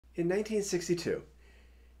In 1962,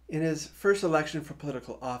 in his first election for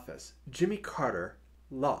political office, Jimmy Carter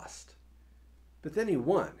lost. But then he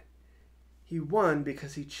won. He won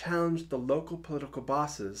because he challenged the local political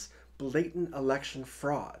bosses' blatant election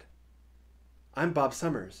fraud. I'm Bob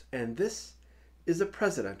Summers, and this is a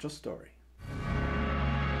presidential story.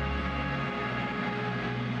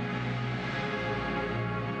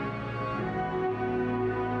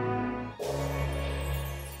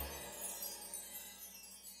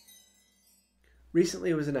 Recently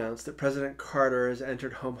it was announced that President Carter has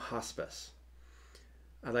entered home hospice.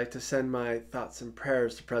 I'd like to send my thoughts and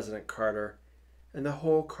prayers to President Carter and the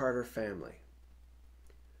whole Carter family.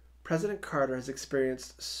 President Carter has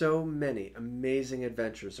experienced so many amazing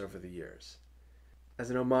adventures over the years. As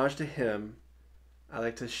an homage to him, I'd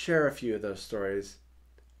like to share a few of those stories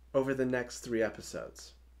over the next 3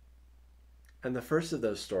 episodes. And the first of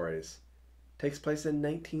those stories takes place in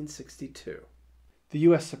 1962. The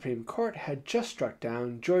U.S. Supreme Court had just struck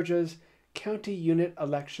down Georgia's county unit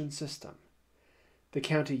election system. The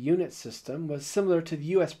county unit system was similar to the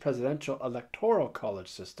U.S. presidential electoral college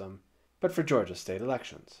system, but for Georgia state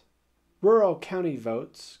elections. Rural county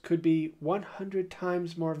votes could be 100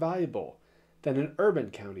 times more valuable than an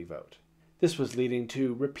urban county vote. This was leading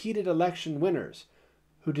to repeated election winners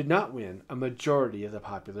who did not win a majority of the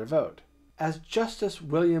popular vote. As Justice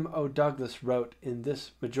William O. Douglas wrote in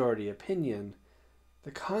this majority opinion, the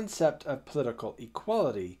concept of political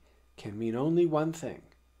equality can mean only one thing: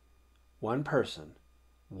 one person,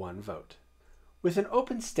 one vote. With an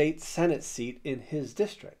open state Senate seat in his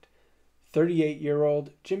district,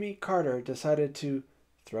 38-year-old Jimmy Carter decided to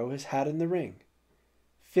throw his hat in the ring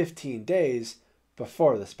 15 days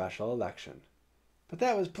before the special election. But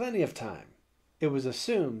that was plenty of time. It was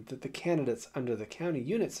assumed that the candidates under the county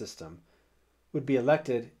unit system would be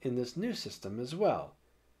elected in this new system as well,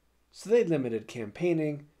 so they limited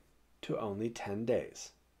campaigning to only 10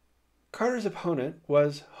 days. Carter's opponent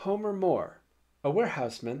was Homer Moore, a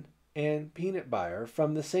warehouseman and peanut buyer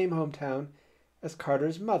from the same hometown as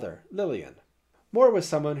Carter's mother, Lillian. Moore was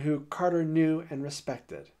someone who Carter knew and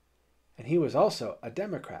respected, and he was also a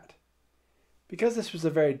Democrat. Because this was a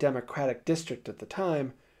very Democratic district at the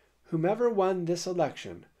time, whomever won this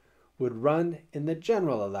election would run in the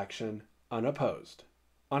general election unopposed.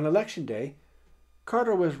 On election day,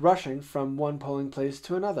 Carter was rushing from one polling place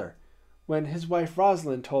to another when his wife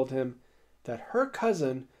Rosalind told him that her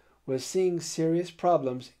cousin was seeing serious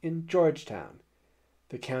problems in Georgetown,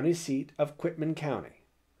 the county seat of Quitman County.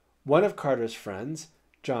 One of Carter's friends,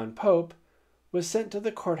 John Pope, was sent to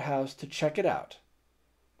the courthouse to check it out.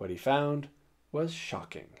 What he found was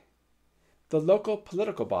shocking. The local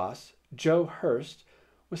political boss, Joe Hurst,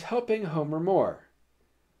 was helping Homer Moore.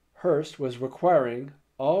 Hurst was requiring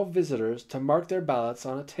all visitors to mark their ballots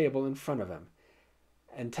on a table in front of him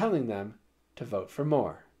and telling them to vote for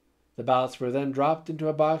Moore. The ballots were then dropped into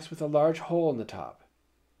a box with a large hole in the top.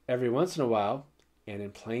 Every once in a while, and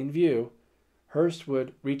in plain view, Hurst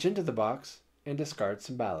would reach into the box and discard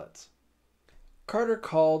some ballots. Carter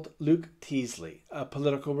called Luke Teasley, a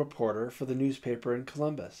political reporter for the newspaper in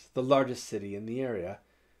Columbus, the largest city in the area,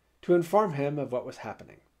 to inform him of what was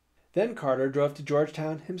happening. Then Carter drove to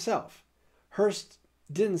Georgetown himself. Hurst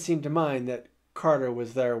didn't seem to mind that Carter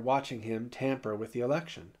was there watching him tamper with the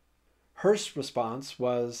election. Hurst's response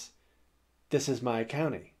was, "This is my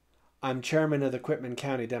county. I'm chairman of the Quitman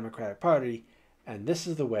County Democratic Party, and this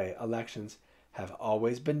is the way elections have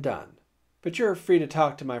always been done. But you're free to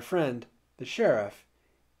talk to my friend, the sheriff,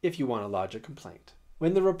 if you want to lodge a complaint."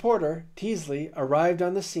 When the reporter, Teasley, arrived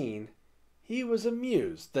on the scene, he was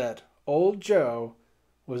amused that old Joe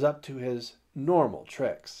was up to his normal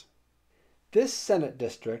tricks. This Senate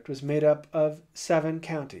district was made up of 7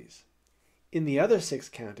 counties. In the other 6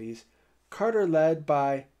 counties, Carter led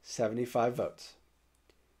by 75 votes.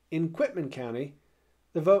 In Quitman County,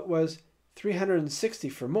 the vote was 360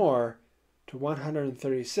 for Moore to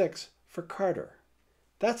 136 for Carter.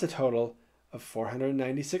 That's a total of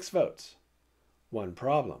 496 votes. One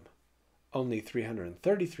problem: only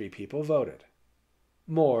 333 people voted.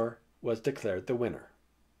 Moore was declared the winner.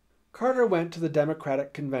 Carter went to the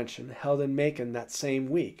Democratic convention held in Macon that same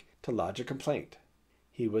week to lodge a complaint.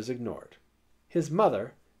 He was ignored. His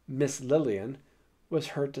mother, Miss Lillian,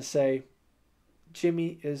 was heard to say,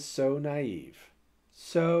 "Jimmy is so naive,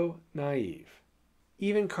 so naive."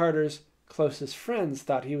 Even Carter's closest friends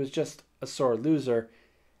thought he was just a sore loser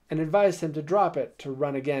and advised him to drop it to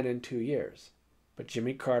run again in 2 years. But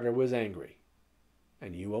Jimmy Carter was angry,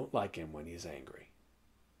 and you won't like him when he's angry.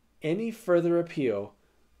 Any further appeal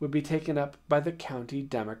would be taken up by the County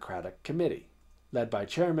Democratic Committee, led by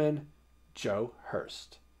Chairman Joe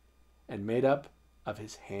Hurst, and made up of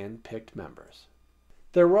his hand-picked members.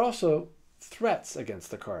 There were also threats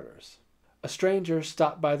against the Carters. A stranger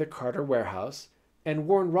stopped by the Carter warehouse and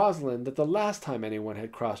warned Rosalind that the last time anyone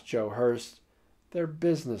had crossed Joe Hurst, their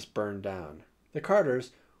business burned down. The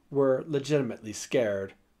Carters were legitimately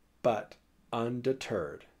scared, but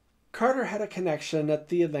undeterred. Carter had a connection at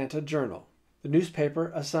the Atlanta Journal. The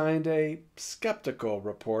newspaper assigned a skeptical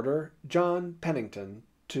reporter, John Pennington,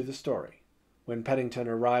 to the story. When Pennington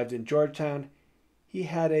arrived in Georgetown, he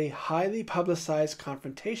had a highly publicized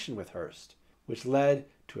confrontation with Hurst, which led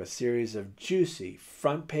to a series of juicy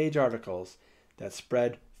front-page articles that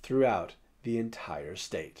spread throughout the entire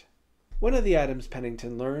state. One of the items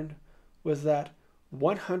Pennington learned was that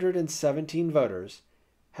 117 voters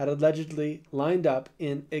had allegedly lined up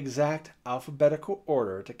in exact alphabetical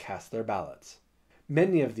order to cast their ballots.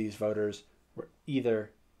 Many of these voters were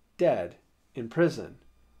either dead, in prison,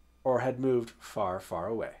 or had moved far, far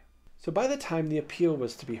away. So by the time the appeal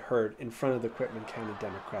was to be heard in front of the Quitman County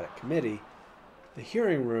Democratic Committee, the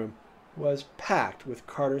hearing room was packed with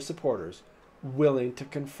Carter supporters willing to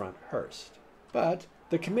confront Hurst. But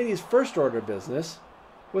the committee's first order of business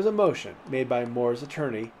was a motion made by Moore's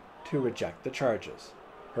attorney to reject the charges.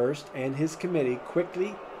 Hurst and his committee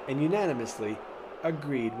quickly and unanimously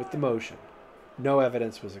agreed with the motion. No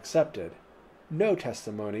evidence was accepted. No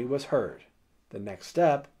testimony was heard. The next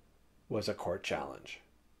step was a court challenge.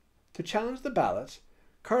 To challenge the ballots,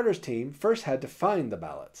 Carter's team first had to find the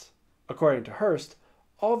ballots. According to Hurst,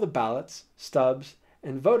 all the ballots, stubs,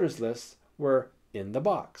 and voters' lists were in the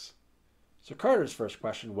box. So Carter's first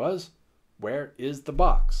question was, where is the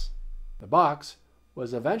box? The box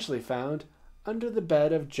was eventually found under the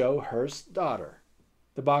bed of Joe Hurst's daughter.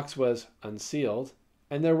 The box was unsealed,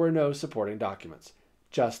 and there were no supporting documents,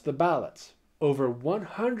 just the ballots, over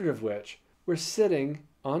 100 of which were sitting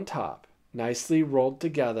on top, nicely rolled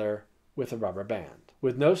together with a rubber band.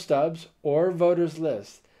 With no stubs or voters'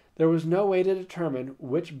 lists, there was no way to determine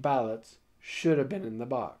which ballots should have been in the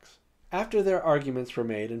box. After their arguments were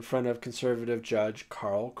made in front of conservative Judge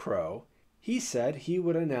Carl Crow, he said he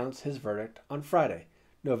would announce his verdict on Friday,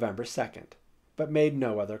 November 2nd, but made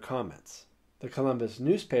no other comments. The Columbus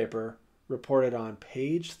newspaper reported on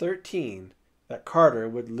page 13 that Carter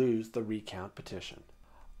would lose the recount petition.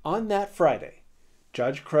 On that Friday,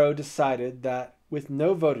 Judge Crow decided that with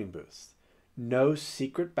no voting booths, no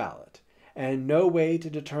secret ballot, and no way to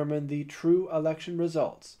determine the true election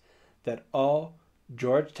results, that all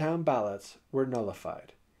Georgetown ballots were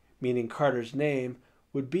nullified, meaning Carter's name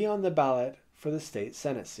would be on the ballot for the state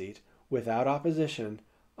Senate seat without opposition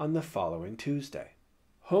on the following Tuesday.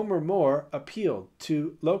 Homer Moore appealed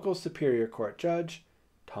to local Superior Court Judge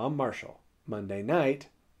Tom Marshall. Monday night,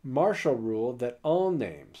 Marshall ruled that all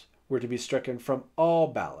names were to be stricken from all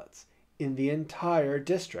ballots in the entire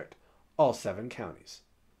district, all 7 counties.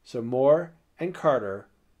 So Moore and Carter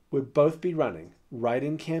would both be running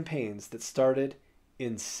write-in campaigns that started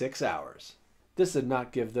in 6 hours. This did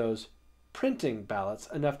not give those printing ballots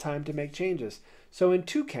enough time to make changes, so in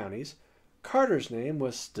 2 counties, Carter's name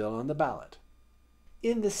was still on the ballot.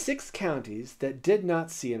 In the 6 counties that did not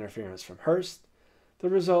see interference from Hurst, the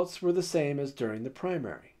results were the same as during the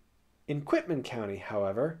primary. In Quitman County,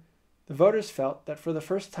 however, the voters felt that for the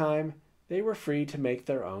first time they were free to make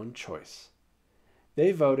their own choice.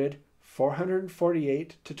 They voted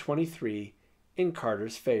 448 to 23 in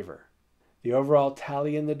Carter's favor. The overall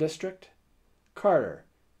tally in the district? Carter,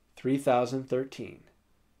 3,013.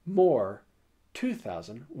 Moore,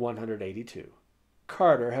 2,182.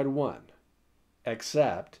 Carter had won,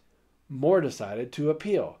 except Moore decided to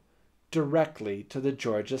appeal directly to the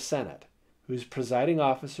Georgia Senate, whose presiding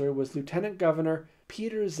officer was Lieutenant Governor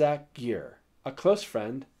Peter Zach Geer, a close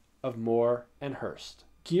friend of Moore and Hurst.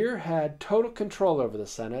 Geer had total control over the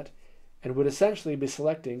Senate and would essentially be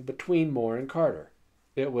selecting between Moore and Carter.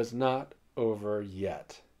 It was not over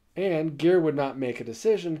yet, and Geer would not make a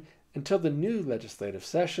decision until the new legislative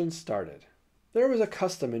session started. There was a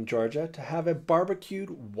custom in Georgia to have a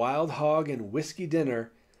barbecued wild hog and whiskey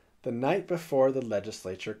dinner the night before the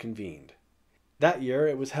legislature convened. That year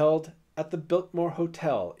it was held at the Biltmore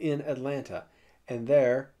Hotel in Atlanta, and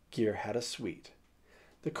there Geer had a suite.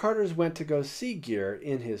 The Carters went to go see Geer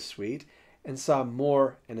in his suite and saw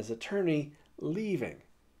Moore and his attorney leaving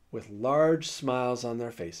with large smiles on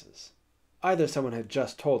their faces. Either someone had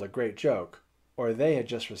just told a great joke, or they had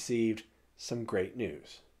just received some great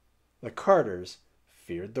news. The Carters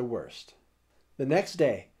feared the worst. The next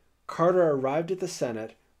day, Carter arrived at the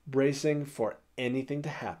Senate bracing for anything to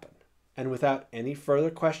happen, and without any further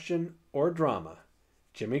question or drama,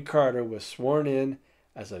 Jimmy Carter was sworn in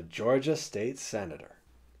as a Georgia state senator.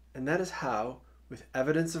 And that is how With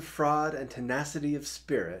evidence of fraud and tenacity of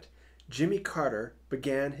spirit, Jimmy Carter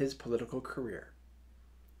began his political career.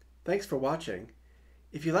 Thanks for watching.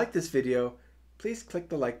 If you like this video, please click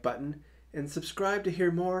the like button and subscribe to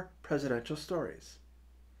hear more presidential stories.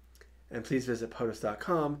 And please visit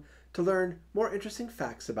POTUS.com to learn more interesting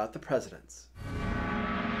facts about the presidents.